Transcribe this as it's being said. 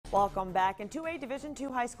Welcome back. In 2A Division II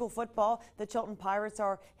high school football, the Chilton Pirates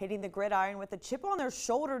are hitting the gridiron with a chip on their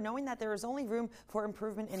shoulder, knowing that there is only room for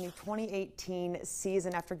improvement in the 2018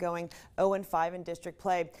 season after going 0-5 in district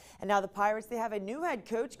play. And now the Pirates, they have a new head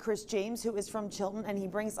coach, Chris James, who is from Chilton, and he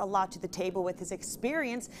brings a lot to the table with his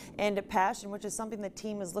experience and passion, which is something the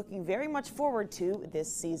team is looking very much forward to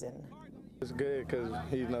this season. It's good because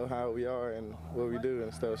he knows how we are and what we do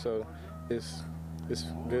and stuff, so it's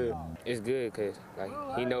good. It's good because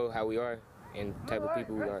he knows how we are and the type of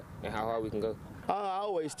people we are and how hard we can go. I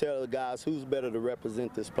always tell the guys who's better to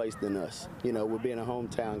represent this place than us. You know, with being a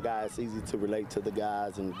hometown guy, it's easy to relate to the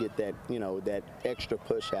guys and get that, that extra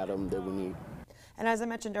push out of them that we need. And as I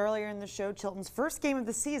mentioned earlier in the show, Chilton's first game of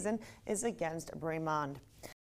the season is against Bremond.